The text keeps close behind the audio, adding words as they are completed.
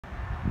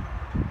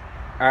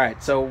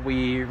Alright, so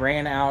we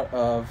ran out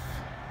of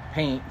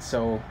paint,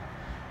 so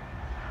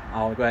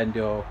I'll go ahead and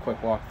do a quick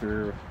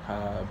walkthrough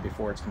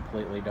before it's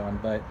completely done.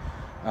 But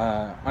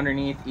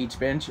underneath each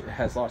bench, it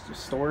has lots of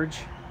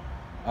storage.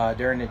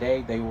 During the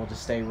day, they will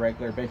just stay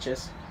regular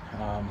benches.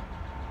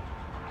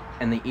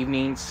 In the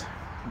evenings,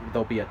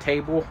 there'll be a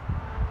table.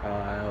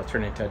 It'll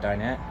turn into a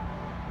dinette.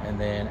 And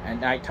then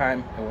at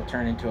nighttime, it will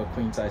turn into a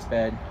queen-size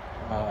bed.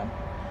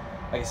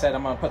 Like I said,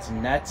 I'm going to put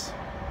some nets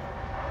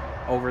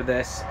over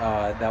this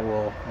that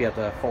will be able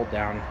to fold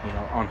down, you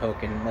know, on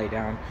hook and lay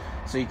down,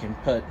 so you can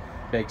put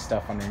big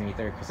stuff underneath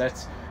there, because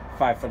that's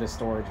 5 foot of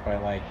storage by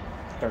like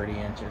 30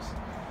 inches.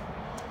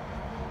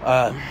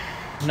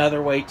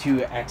 Another way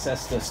to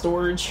access the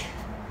storage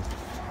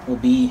will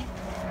be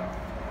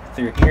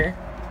through here.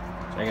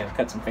 So I gotta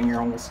cut some finger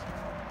holes.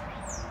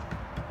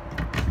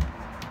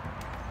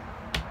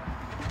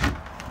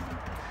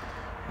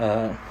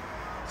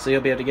 So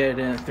you'll be able to get it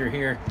in through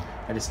here.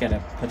 I just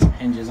gotta put some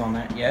hinges on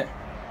that yet.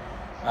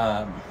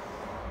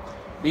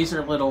 These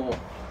are little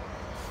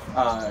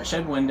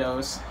shed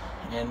windows,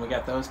 and we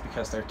got those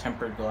because they're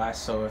tempered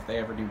glass, so if they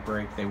ever do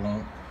break, they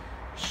won't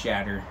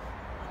shatter.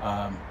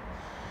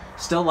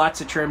 Still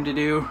lots of trim to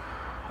do.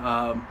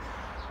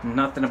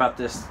 Nothing about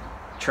this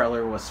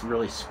trailer was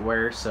really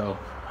square, so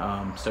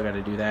still got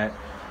to do that.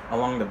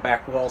 Along the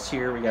back walls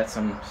here, we got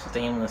some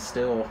stainless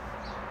steel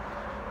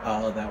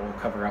that will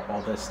cover up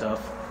all this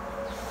stuff.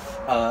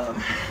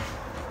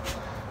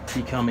 If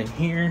you come in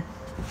here,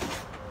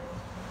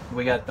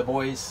 we got the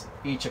boys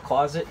each a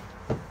closet.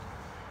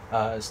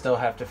 Still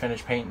have to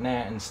finish painting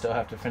that, and still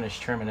have to finish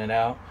trimming it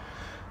out.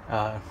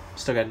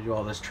 Still got to do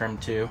all this trim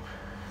too.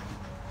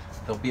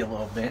 There'll be a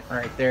little vent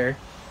right there.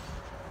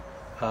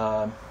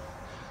 Little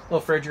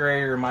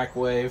refrigerator,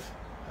 microwave.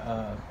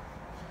 Got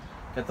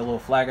the little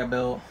flag I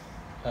built.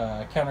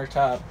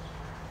 Countertop.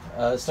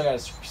 Still got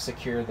to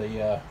secure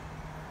the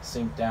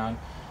sink down.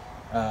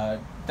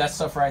 That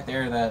stuff right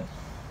there, that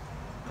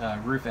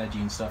roof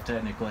edging stuff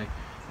technically,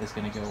 is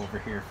going to go over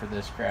here for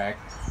this crack,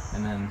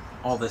 and then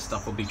all this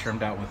stuff will be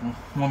trimmed out with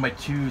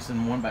 1x2s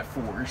and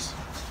 1x4s.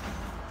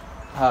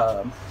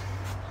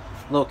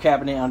 Little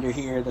cabinet under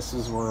here. This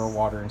is where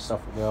water and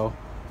stuff will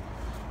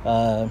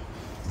go.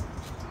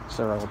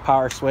 So a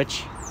power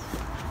switch,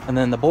 and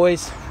then the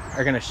boys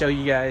are going to show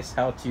you guys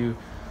how to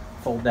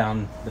fold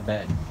down the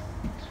bed.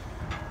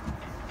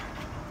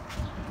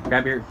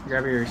 Grab yours,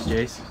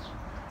 Jace.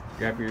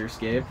 Grab yours,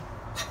 Gabe.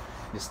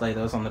 Just lay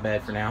those on the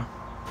bed for now.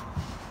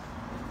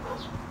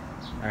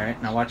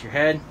 Alright, now watch your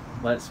head,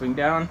 let it swing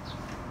down,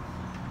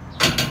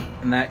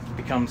 and that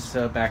becomes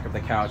the back of the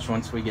couch.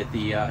 Once we get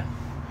the, we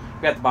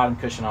got the bottom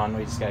cushion on,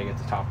 we just gotta get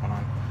the top one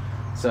on.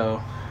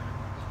 So,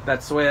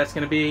 that's the way that's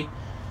gonna be.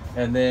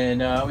 And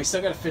then we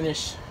still gotta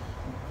finish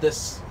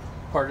this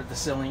part of the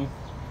ceiling.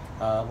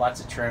 Lots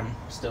of trim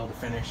still to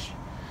finish.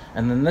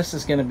 And then this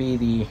is gonna be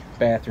the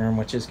bathroom,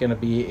 which is gonna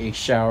be a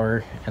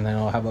shower, and then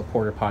I'll have a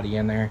porta potty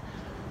in there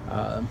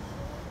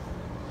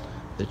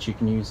that you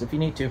can use if you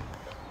need to.